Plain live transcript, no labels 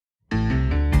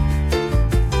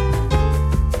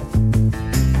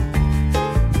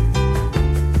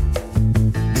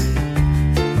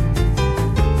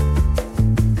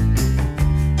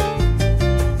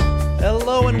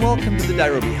Welcome to the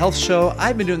Nairobi Health Show.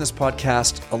 I've been doing this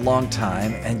podcast a long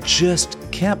time and just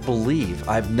can't believe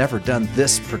I've never done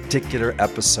this particular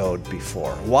episode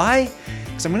before. Why?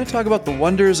 Because I'm going to talk about the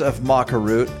wonders of maca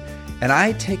root, and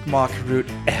I take maca root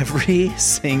every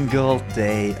single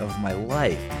day of my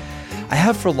life. I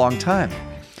have for a long time,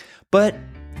 but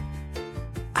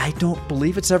I don't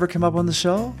believe it's ever come up on the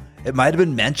show. It might have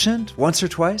been mentioned once or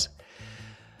twice,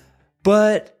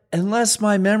 but unless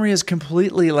my memory is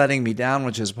completely letting me down,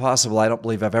 which is possible, I don't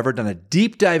believe I've ever done a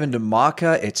deep dive into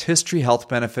maca, its history, health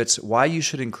benefits, why you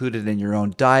should include it in your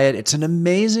own diet. It's an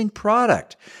amazing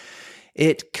product.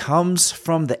 It comes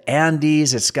from the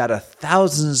Andes. It's got a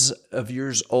thousands of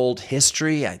years old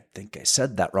history. I think I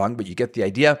said that wrong, but you get the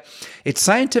idea. It's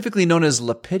scientifically known as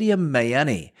Lepidium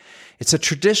mayeni. It's a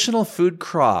traditional food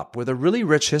crop with a really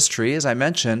rich history, as I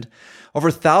mentioned. Over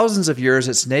thousands of years,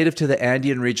 it's native to the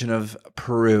Andean region of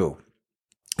Peru.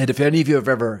 And if any of you have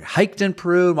ever hiked in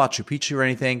Peru, Machu Picchu or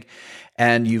anything,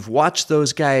 and you've watched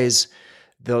those guys,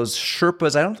 those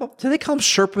Sherpas, I don't know, do they call them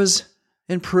Sherpas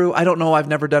in Peru? I don't know. I've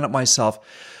never done it myself.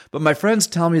 But my friends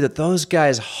tell me that those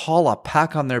guys haul a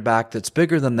pack on their back that's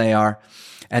bigger than they are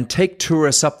and take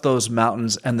tourists up those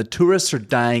mountains, and the tourists are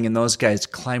dying, and those guys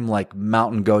climb like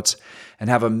mountain goats and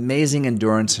have amazing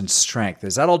endurance and strength.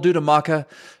 Is that all due to maca?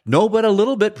 No, but a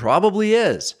little bit probably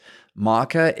is.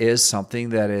 Maca is something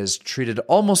that is treated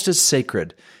almost as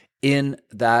sacred in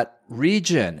that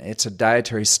region. It's a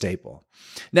dietary staple.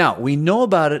 Now, we know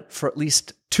about it for at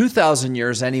least 2,000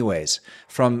 years anyways,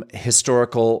 from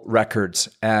historical records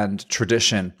and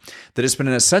tradition, that it's been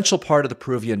an essential part of the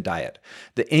Peruvian diet.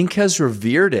 The Incas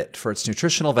revered it for its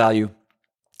nutritional value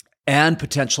and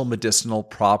potential medicinal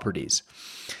properties.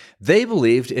 They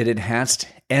believed it enhanced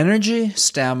energy,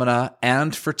 stamina,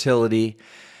 and fertility,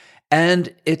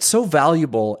 and it's so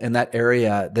valuable in that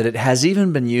area that it has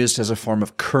even been used as a form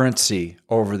of currency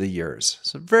over the years.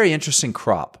 It's a very interesting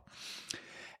crop.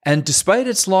 And despite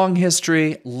its long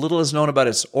history, little is known about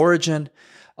its origin,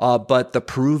 but the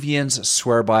Peruvians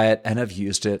swear by it and have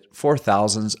used it for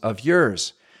thousands of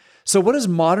years. So what does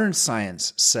modern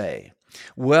science say?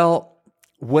 Well,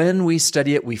 when we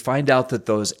study it, we find out that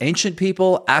those ancient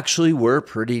people actually were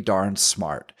pretty darn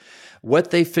smart.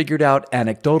 What they figured out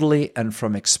anecdotally and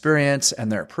from experience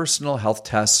and their personal health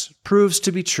tests proves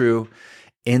to be true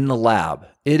in the lab.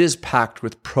 It is packed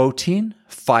with protein,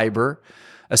 fiber,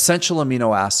 essential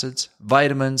amino acids,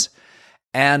 vitamins,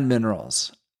 and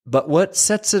minerals. But what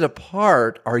sets it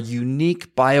apart are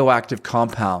unique bioactive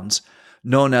compounds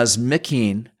known as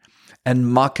mycene and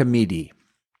macamidi.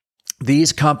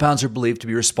 These compounds are believed to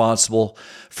be responsible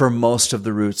for most of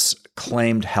the root's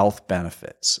claimed health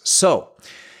benefits. So,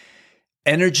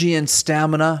 energy and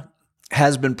stamina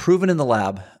has been proven in the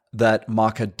lab that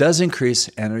maca does increase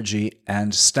energy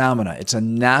and stamina. It's a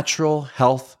natural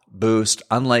health boost,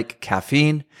 unlike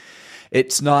caffeine.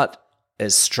 It's not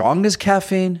as strong as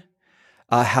caffeine.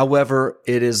 However,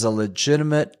 it is a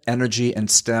legitimate energy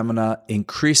and stamina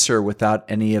increaser without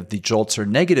any of the jolts or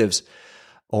negatives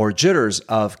or jitters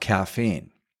of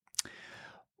caffeine.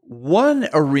 One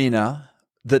arena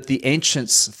that the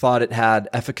ancients thought it had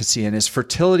efficacy in is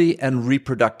fertility and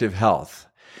reproductive health.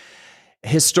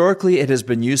 Historically, it has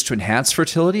been used to enhance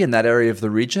fertility in that area of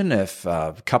the region. If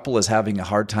a couple is having a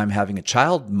hard time having a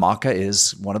child, maca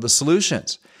is one of the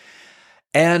solutions.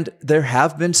 And there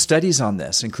have been studies on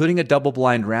this, including a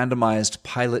double-blind randomized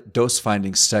pilot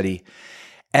dose-finding study.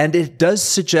 And it does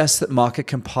suggest that maca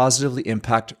can positively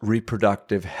impact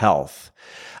reproductive health.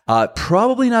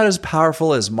 Probably not as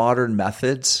powerful as modern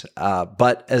methods,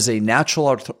 but as a natural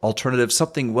alternative,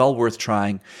 something well worth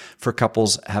trying for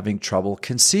couples having trouble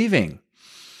conceiving.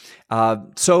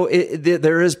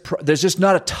 There's just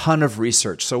not a ton of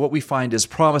research. So what we find is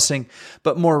promising,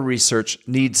 but more research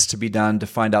needs to be done to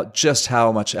find out just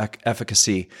how much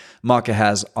efficacy maca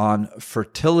has on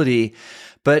fertility.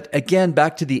 But again,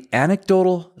 back to the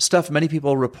anecdotal stuff, many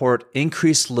people report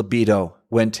increased libido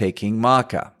when taking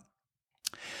maca.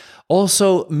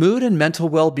 Also, mood and mental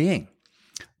well-being.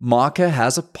 Maca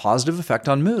has a positive effect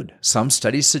on mood. Some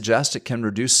studies suggest it can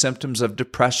reduce symptoms of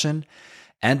depression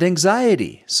and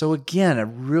anxiety. So again, a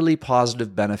really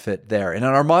positive benefit there. And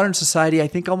in our modern society, I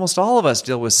think almost all of us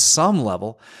deal with some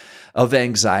level of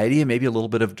anxiety and maybe a little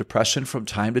bit of depression from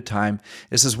time to time.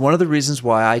 This is one of the reasons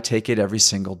why I take it every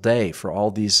single day for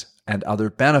all these and other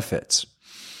benefits.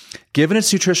 Given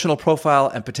its nutritional profile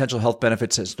and potential health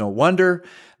benefits, it's no wonder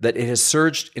that it has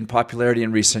surged in popularity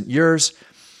in recent years.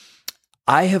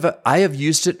 I have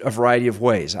used it a variety of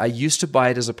ways. I used to buy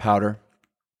it as a powder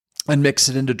and mix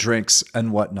it into drinks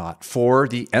and whatnot for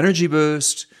the energy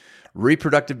boost,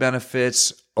 reproductive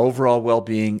benefits, overall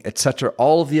well-being, etc.,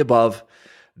 all of the above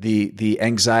the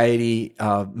anxiety,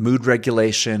 mood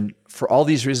regulation. For all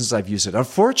these reasons, I've used it.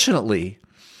 Unfortunately,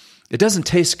 it doesn't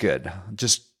taste good.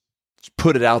 Just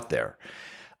put it out there.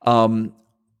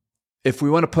 If we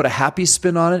want to put a happy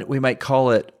spin on it, we might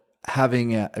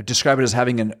describe it as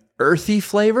having an earthy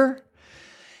flavor.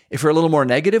 If we're a little more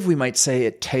negative, we might say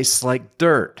it tastes like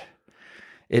dirt.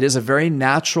 It is a very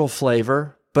natural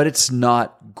flavor, but it's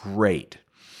not great.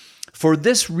 For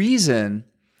this reason,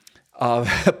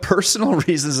 personal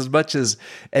reasons as much as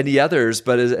any others,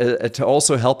 but to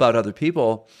also help out other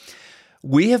people,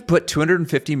 we have put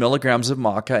 250 milligrams of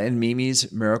maca in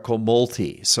Mimi's Miracle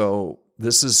Multi. So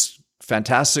this is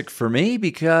fantastic for me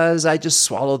because I just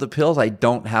swallow the pills. I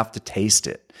don't have to taste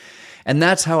it. And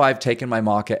that's how I've taken my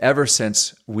maca ever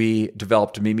since we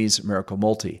developed Mimi's Miracle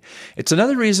Multi. It's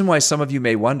another reason why some of you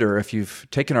may wonder, if you've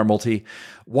taken our multi,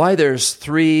 why there's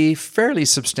 3 fairly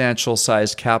substantial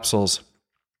sized capsules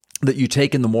that you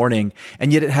take in the morning,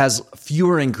 and yet it has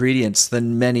fewer ingredients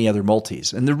than many other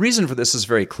multis. And the reason for this is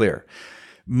very clear.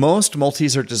 Most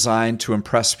multis are designed to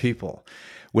impress people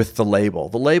with the label.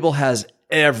 The label has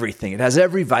everything. It has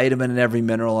every vitamin and every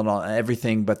mineral and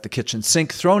everything but the kitchen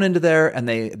sink thrown into there, and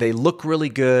they look really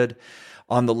good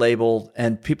on the label,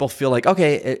 and people feel like,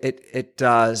 okay, it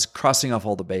is crossing off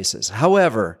all the bases.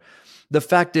 However, the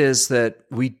fact is that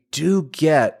we do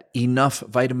get enough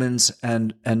vitamins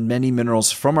and many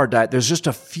minerals from our diet. There's just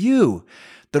a few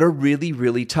that are really,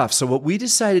 really tough. So what we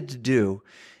decided to do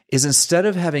is, instead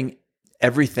of having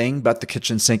everything but the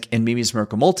kitchen sink in Mimi's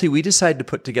Miracle Multi, we decided to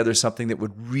put together something that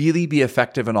would really be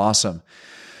effective and awesome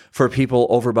for people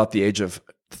over about the age of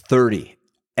 30,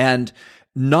 and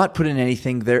not put in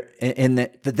anything there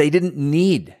that they didn't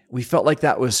need. We felt like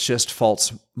that was just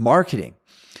false marketing.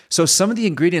 So some of the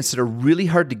ingredients that are really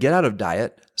hard to get out of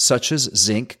diet, such as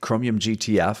zinc, chromium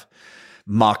GTF,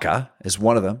 maca is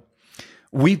one of them,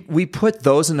 we put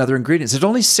those and other ingredients. There's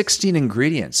only 16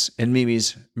 ingredients in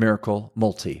Mimi's Miracle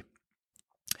Multi.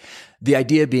 The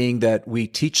idea being that we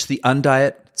teach the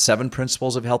undiet 7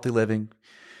 principles of healthy living.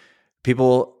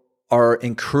 People are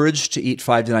encouraged to eat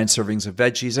 5 to 9 servings of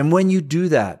veggies. And when you do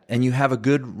that and you have a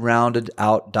good rounded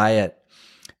out diet,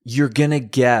 you're going to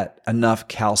get enough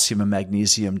calcium and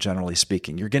magnesium, generally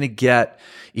speaking. You're going to get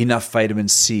enough vitamin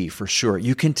C for sure.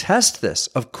 You can test this,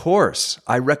 of course.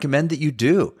 I recommend that you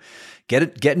do.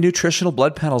 Get nutritional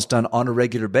blood panels done on a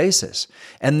regular basis,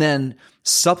 and then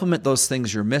supplement those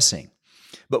things you're missing.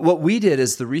 But what we did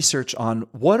is the research on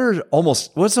what's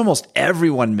almost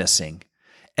everyone missing,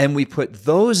 and we put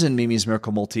those in Mimi's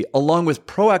Miracle Multi along with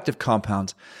proactive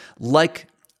compounds like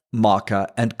maca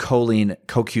and choline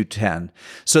CoQ10,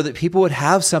 so that people would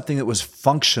have something that was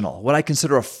functional, what I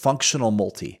consider a functional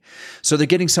multi. So they're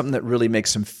getting something that really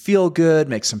makes them feel good,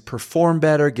 makes them perform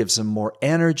better, gives them more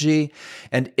energy,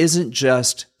 and isn't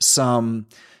just some,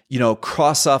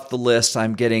 cross off the list,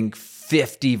 I'm getting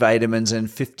 50 vitamins and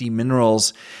 50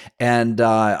 minerals, and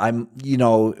I'm,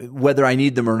 whether I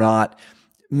need them or not.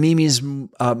 Mimi's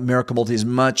Miracle Multi is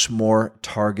much more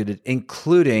targeted,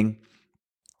 including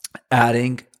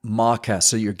adding maca.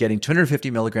 So you're getting 250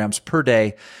 milligrams per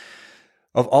day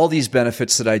of all these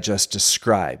benefits that I just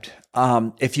described.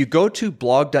 If you go to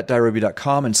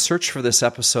blog.diarybaby.com and search for this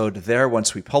episode there,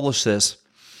 once we publish this,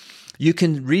 you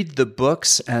can read the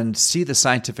books and see the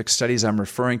scientific studies I'm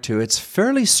referring to. It's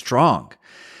fairly strong.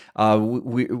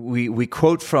 We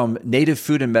quote from Native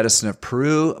Food and Medicine of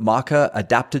Peru, maca,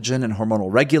 adaptogen and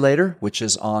hormonal regulator, which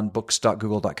is on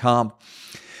books.google.com.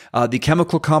 The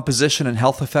chemical composition and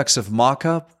health effects of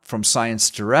maca from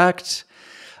Science Direct.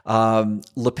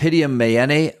 Lipidium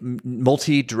mayenne,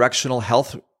 multi-directional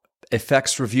health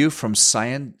effects review from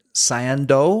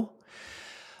Cyando.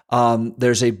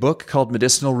 There's a book called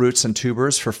Medicinal Roots and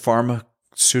Tubers for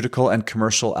pharmaceutical and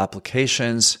commercial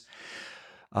applications.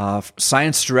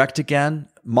 Science Direct again,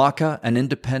 maca,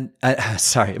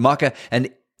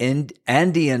 an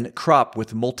Andean crop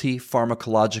with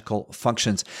multi-pharmacological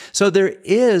functions. So there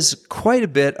is quite a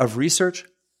bit of research,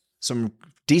 some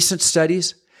decent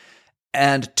studies,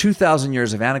 and 2,000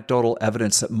 years of anecdotal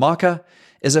evidence that maca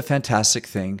is a fantastic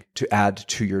thing to add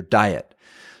to your diet.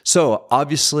 So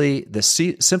obviously, the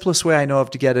simplest way I know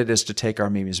of to get it is to take our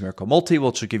Mimi's Miracle Multi,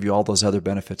 which will give you all those other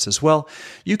benefits as well.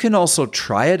 You can also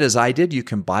try it as I did. You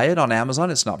can buy it on Amazon.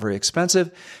 It's not very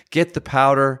expensive. Get the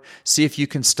powder, see if you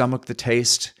can stomach the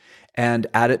taste, and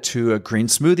add it to a green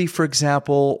smoothie, for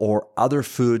example, or other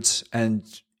foods, and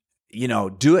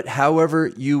do it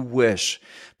however you wish.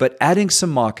 But adding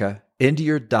some maca into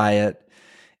your diet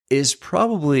is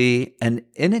probably an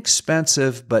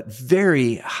inexpensive but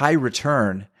very high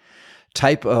return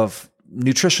type of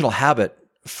nutritional habit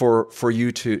for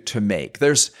you to make.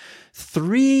 There's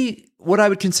 3 what I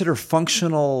would consider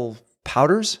functional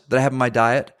powders that I have in my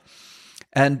diet.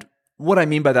 And what I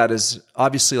mean by that is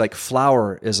obviously like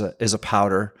flour is a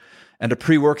powder and a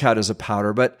pre-workout is a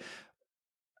powder. But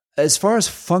as far as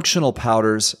functional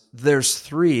powders, there's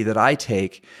 3 that I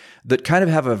take that kind of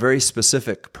have a very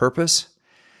specific purpose.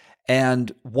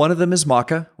 And one of them is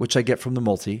Maca, which I get from the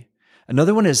multi.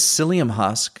 Another one is psyllium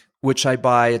husk, which I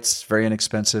buy, it's very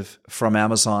inexpensive, from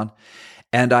Amazon.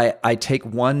 And I take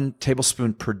 1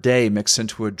 tablespoon per day mixed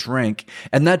into a drink.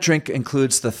 And that drink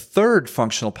includes the 3rd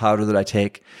functional powder that I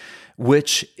take,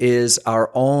 which is our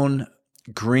own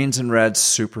Greens and Reds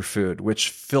Superfood, which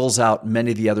fills out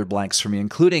many of the other blanks for me,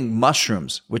 including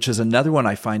mushrooms, which is another one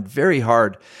I find very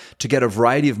hard to get a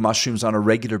variety of mushrooms on a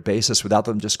regular basis without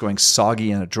them just going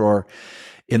soggy in a drawer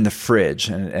in the fridge.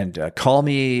 And call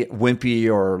me wimpy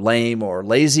or lame or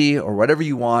lazy or whatever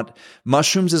you want.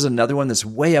 Mushrooms is another one that's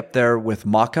way up there with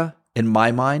maca in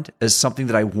my mind as something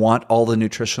that I want all the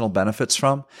nutritional benefits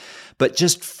from, but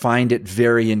just find it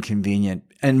very inconvenient.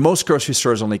 And most grocery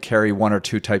stores only carry 1 or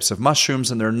 2 types of mushrooms,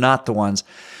 and they're not the ones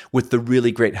with the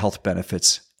really great health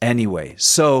benefits anyway.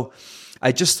 So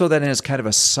I just throw that in as kind of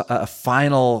a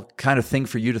final kind of thing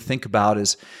for you to think about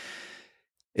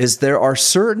is there are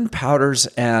certain powders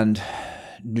and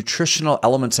nutritional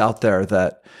elements out there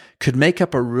that could make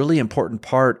up a really important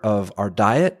part of our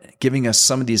diet, giving us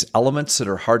some of these elements that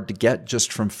are hard to get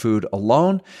just from food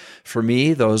alone. For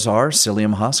me, those are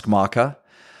psyllium husk, maca,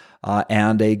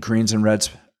 and a greens and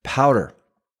reds powder.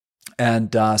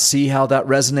 And see how that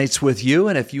resonates with you.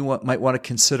 And if you might want to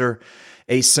consider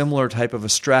a similar type of a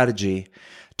strategy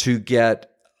to get,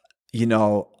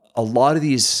 a lot of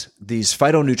these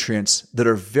phytonutrients that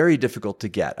are very difficult to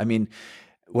get. I mean,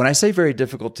 when I say very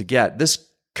difficult to get, this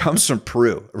comes from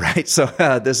Peru, right? So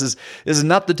this is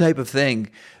not the type of thing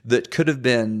that could have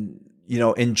been,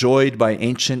 enjoyed by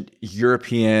ancient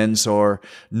Europeans or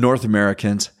North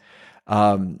Americans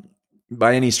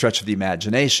by any stretch of the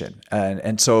imagination.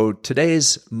 And so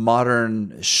today's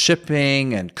modern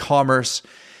shipping and commerce,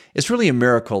 it's really a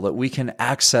miracle that we can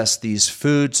access these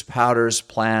foods, powders,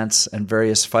 plants, and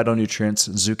various phytonutrients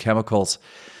and zoochemicals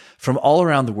from all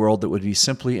around the world that would be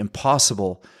simply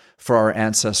impossible for our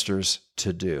ancestors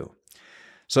to do.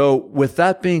 So with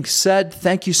that being said,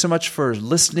 thank you so much for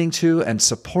listening to and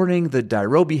supporting the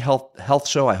Nairobi Health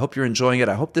Show. I hope you're enjoying it.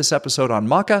 I hope this episode on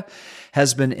maca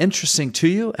has been interesting to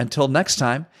you. Until next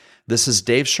time, this is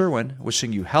Dave Sherwin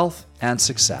wishing you health and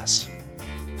success.